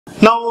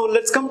Now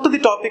let's come to the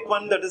topic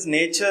one, that is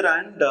nature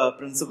and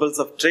principles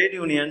of trade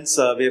unions.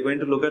 We are going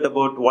to look at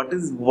about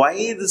why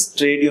this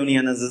trade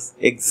union is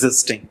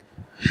existing.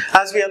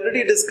 As we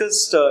already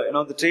discussed,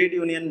 the trade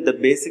union, the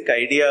basic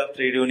idea of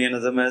trade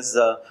unionism is,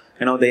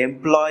 the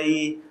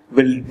employee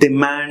will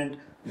demand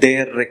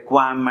their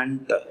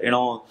requirement,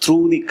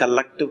 through the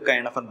collective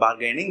kind of a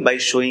bargaining by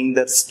showing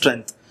their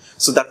strength.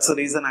 So that's the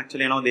reason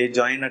actually, they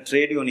join a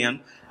trade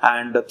union,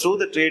 and through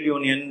the trade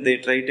union, they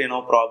try to,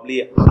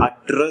 probably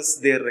address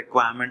their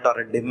requirement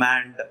or a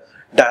demand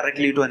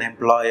directly to an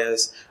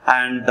employers.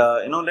 And,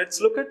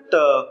 let's look at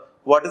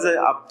what is the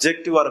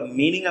objective or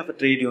meaning of a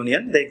trade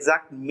union. The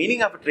exact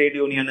meaning of a trade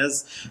union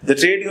is, the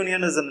trade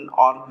union is an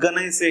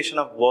organization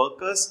of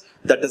workers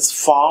that is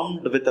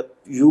formed with a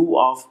view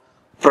of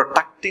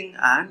protecting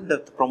and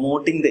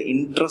promoting the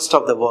interest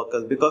of the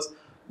workers, because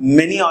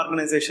many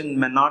organizations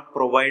may not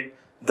provide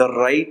the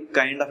right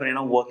kind of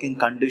working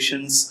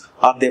conditions,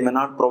 or they may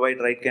not provide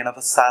right kind of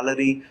a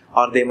salary,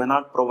 or they may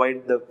not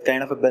provide the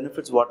kind of a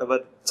benefits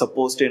whatever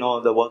supposed to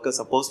the workers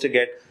supposed to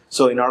get.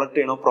 So in order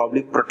to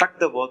probably protect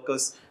the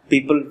workers,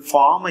 people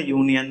form a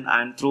union,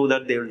 and through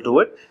that they will do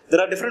it. There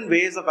are different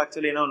ways of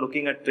actually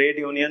looking at trade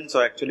union.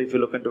 So actually, if you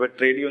look into it,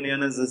 trade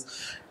union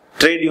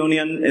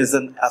is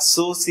an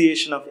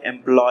association of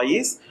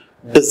employees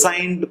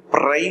designed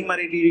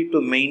primarily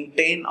to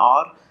maintain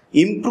or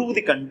improve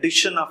the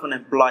condition of an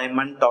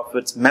employment of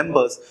its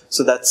members.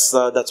 So that's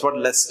what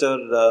Lester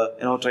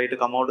tried to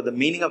come out with the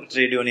meaning of a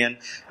trade union.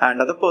 And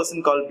another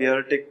person called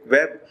Beatrice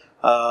Webb,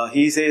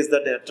 he says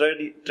that a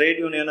trade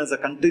union is a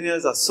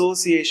continuous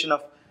association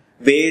of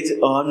wage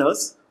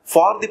earners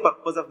for the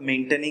purpose of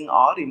maintaining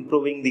or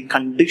improving the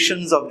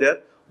conditions of their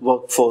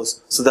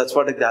workforce. So that's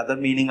what is the other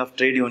meaning of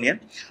trade union.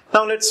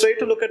 Now let's try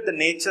to look at the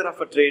nature of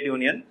a trade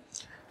union.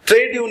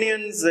 Trade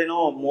unions,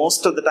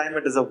 most of the time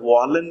it is a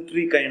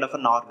voluntary kind of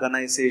an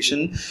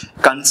organization,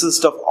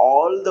 consists of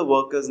all the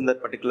workers in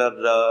that particular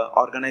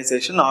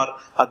organization or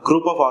a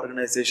group of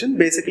organization.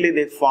 Basically,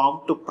 they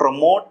form to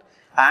promote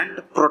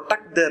and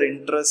protect their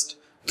interest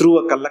through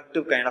a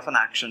collective kind of an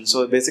action.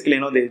 So basically,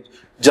 they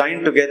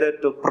join together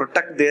to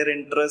protect their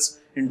interest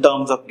in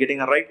terms of getting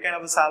a right kind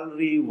of a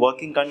salary,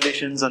 working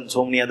conditions, and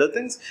so many other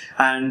things.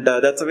 And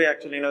that's the way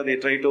actually, they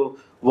try to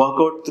work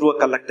out through a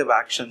collective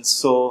actions.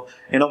 So,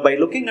 by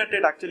looking at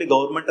it, actually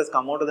government has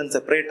come out with a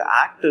separate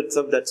act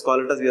itself that's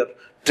called it as your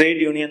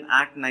Trade Union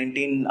Act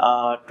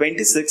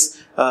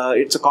 1926.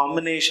 It's a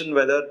combination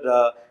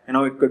whether,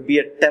 it could be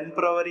a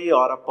temporary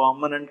or a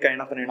permanent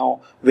kind of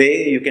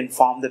way you can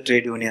form the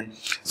trade union.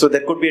 So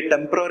there could be a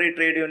temporary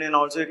trade union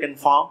also you can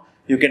form.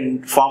 You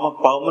can form a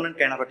permanent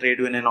kind of a trade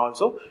union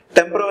also.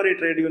 Temporary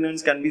trade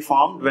unions can be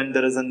formed when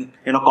there is an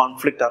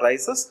conflict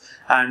arises,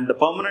 and the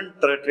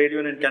permanent trade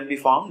union can be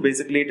formed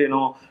basically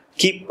to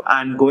keep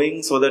and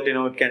going, so that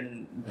it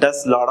can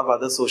does a lot of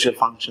other social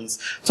functions.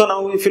 So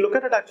now if you look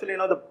at it, actually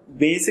the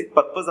basic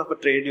purpose of a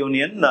trade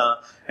union,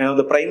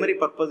 the primary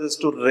purpose is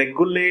to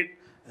regulate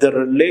the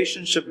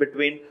relationship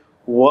between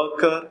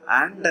worker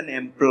and an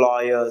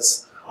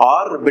employers,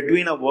 or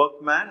between a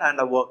workman and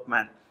a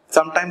workman.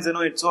 Sometimes,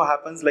 it so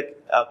happens like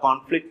a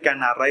conflict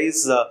can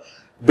arise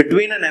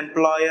between an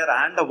employer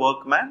and a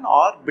workman,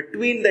 or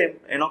between the,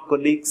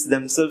 colleagues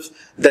themselves.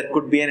 There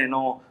could be an,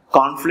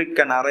 conflict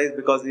can arise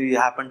because he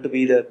happen to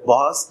be the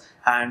boss,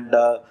 and,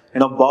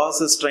 boss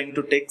is trying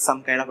to take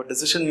some kind of a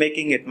decision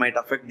making. It might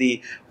affect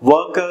the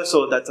worker.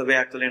 So that's the way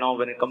actually,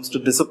 when it comes to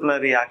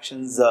disciplinary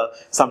actions,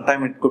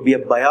 sometimes it could be a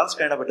biased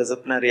kind of a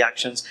disciplinary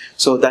actions.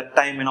 So that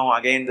time,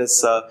 again,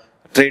 this,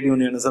 trade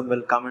unionism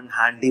will come in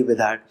handy with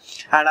that.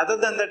 And other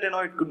than that,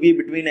 it could be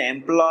between an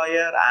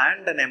employer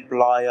and an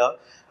employer,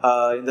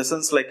 in the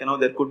sense like,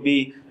 there could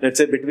be, let's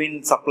say,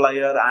 between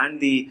supplier and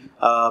the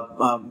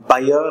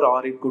buyer,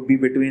 or it could be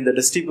between the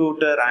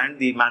distributor and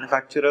the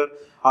manufacturer,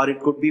 or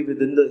it could be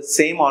within the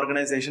same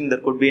organization. There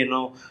could be,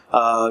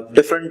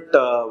 different,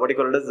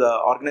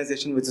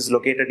 organization which is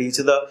located each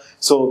other.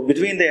 So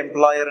between the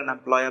employer and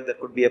employer, there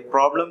could be a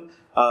problem.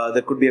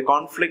 There could be a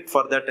conflict.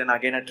 For that, and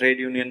again, a trade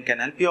union can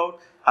help you out.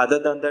 Other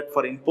than that,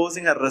 for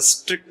imposing a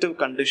restrictive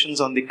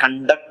conditions on the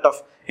conduct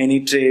of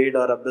any trade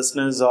or a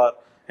business, or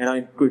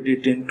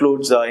it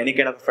includes any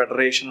kind of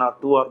federation, or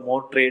two or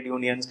more trade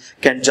unions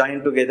can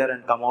join together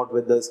and come out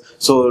with this.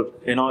 So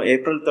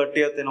April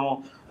 30th,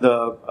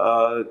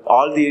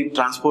 all the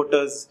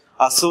transporters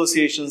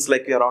associations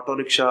like your auto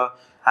rickshaw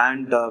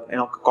and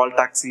call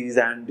taxis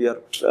and your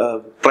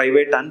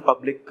private and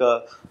public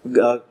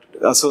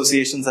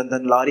associations, and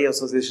then lorry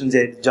associations,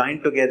 they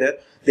joined together.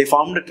 They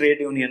formed a trade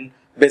union,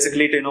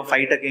 basically to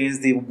fight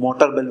against the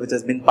motor bill which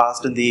has been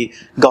passed in the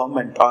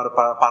government or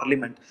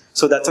parliament.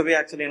 So that's a way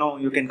actually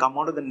you can come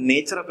out of the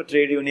nature of a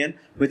trade union,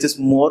 which is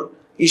more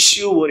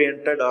issue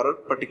oriented or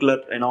particular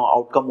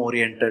outcome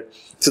oriented.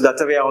 So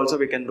that's a way also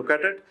we can look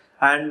at it.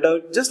 And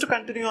just to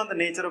continue on the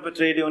nature of a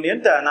trade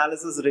union, the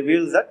analysis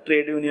reveals that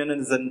trade union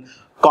is a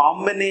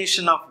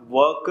combination of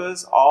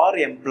workers or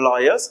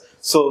employers.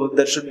 So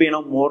there should be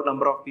more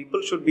number of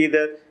people should be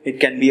there.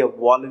 It can be a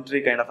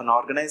voluntary kind of an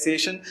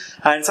organization,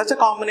 and such a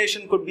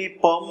combination could be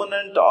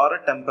permanent or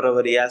a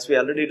temporary. As we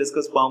already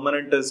discussed,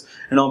 permanent is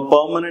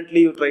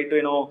permanently you try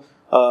to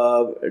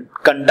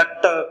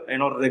conduct a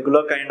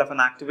regular kind of an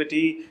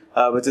activity,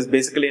 which is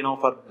basically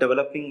for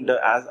developing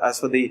as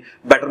for the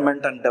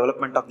betterment and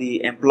development of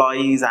the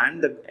employees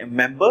and the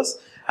members.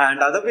 And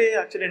other way,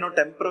 actually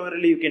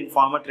temporarily you can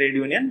form a trade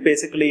union.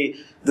 Basically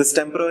this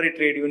temporary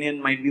trade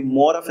union might be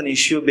more of an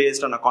issue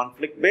based on a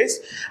conflict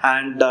based,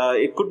 and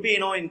it could be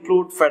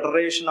include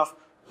federation of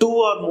 2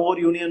 or more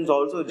unions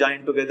also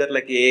joined together,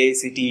 like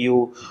AICTU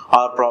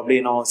or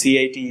probably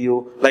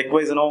CITU.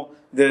 Likewise,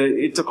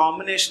 it's a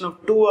combination of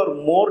 2 or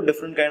more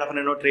different kind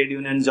of trade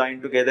unions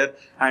joined together,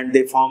 and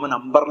they form an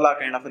umbrella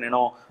kind of an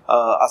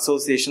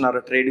association or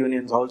a trade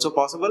union is also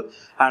possible.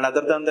 And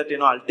other than that,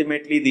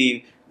 ultimately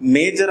the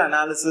major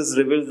analysis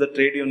reveals the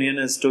trade union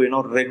is to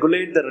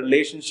regulate the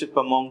relationship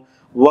among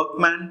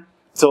workmen.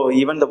 So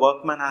even the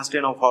workman has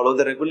to follow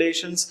the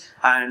regulations,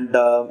 and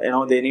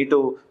they need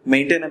to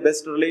maintain a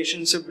best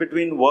relationship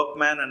between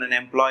workman and an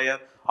employer,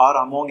 or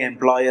among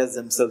employers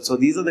themselves. So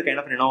these are the kind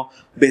of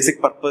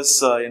basic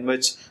purpose in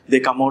which they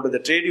come out of the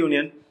trade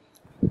union.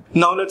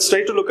 Now let's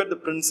try to look at the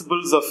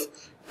principles of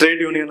trade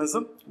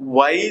unionism.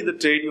 Why the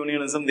trade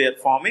unionism they are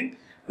forming?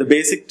 The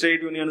basic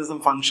trade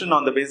unionism function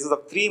on the basis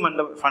of 3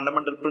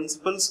 fundamental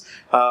principles.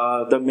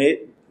 The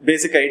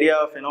basic idea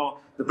of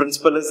the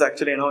principle is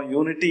actually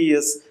unity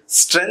is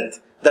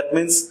strength. That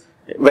means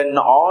when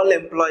all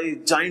employees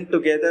join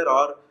together,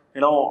 or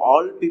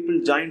all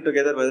people join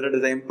together, whether it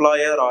is the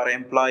employer or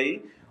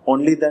employee,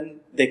 only then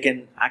they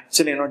can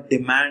actually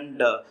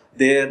demand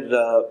their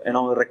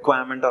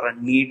requirement or a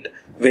need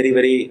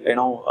very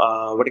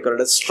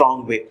a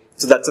strong way.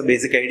 So that's a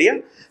basic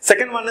idea.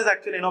 Second one is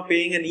actually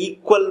paying an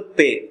equal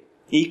pay,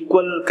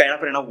 equal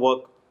kind of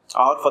work,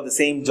 or for the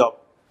same job.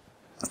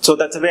 So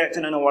that's the way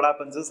actually what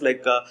happens is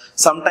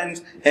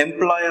sometimes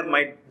employer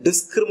might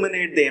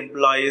discriminate the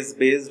employees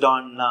based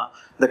on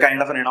the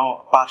kind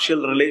of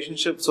partial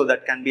relationship, so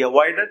that can be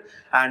avoided.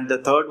 And the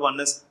third one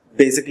is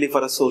basically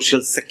for a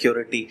social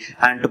security,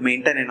 and to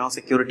maintain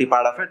security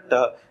part of it,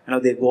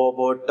 they go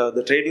about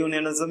the trade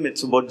unionism.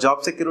 It's about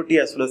job security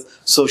as well as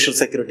social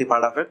security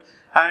part of it.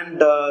 And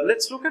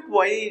let's look at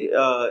why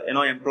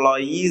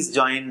employees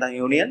join the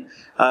union.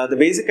 The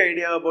basic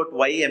idea about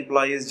why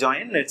employees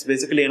join, it's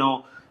basically in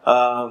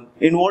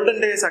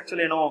olden days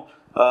actually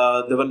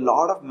there were a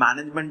lot of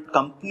management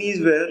companies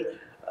where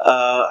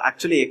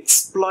actually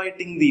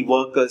exploiting the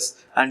workers,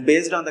 and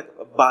based on the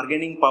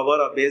bargaining power,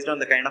 or based on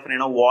the kind of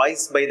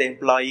voice by the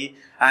employee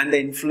and the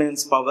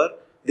influence power,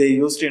 they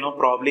used to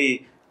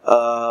probably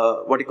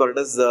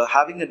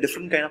having a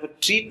different kind of a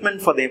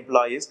treatment for the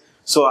employees.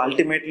 So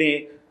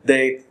ultimately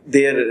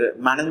their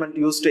management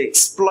used to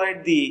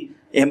exploit the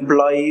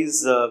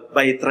employees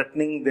by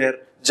threatening their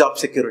job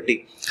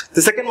security.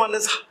 The second one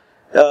is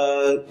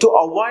to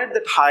avoid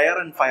that hire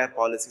and fire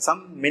policy.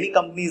 Many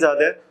companies are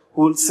there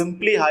who will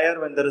simply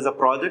hire when there is a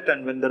project,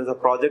 and when there is a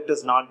project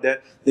is not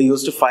there, they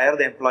used to fire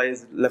the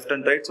employees left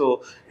and right.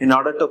 So in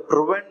order to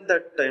prevent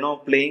that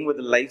playing with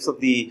the lives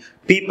of the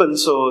people,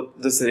 so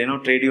this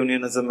trade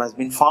unionism has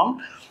been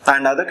formed.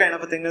 And other kind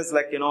of a thing is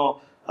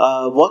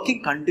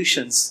working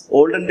conditions.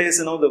 Olden days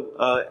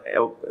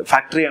the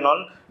factory and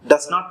all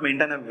does not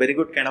maintain a very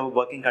good kind of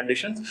working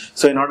conditions.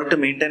 So in order to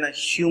maintain a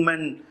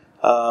human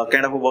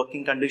kind of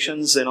working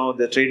conditions,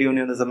 the trade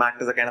unionism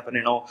act as a kind of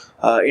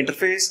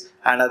interface.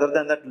 And other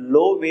than that,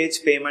 low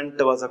wage payment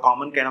was a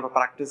common kind of a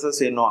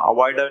practices,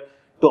 avoided.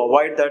 To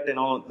avoid that,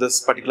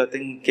 this particular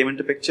thing came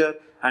into picture.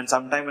 And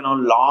sometimes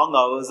long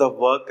hours of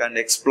work and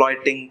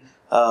exploiting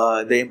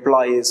the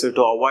employees. So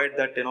to avoid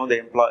that,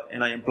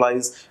 the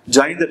employees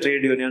join the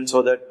trade union,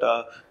 so that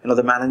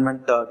the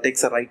management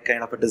takes the right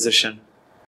kind of a decision.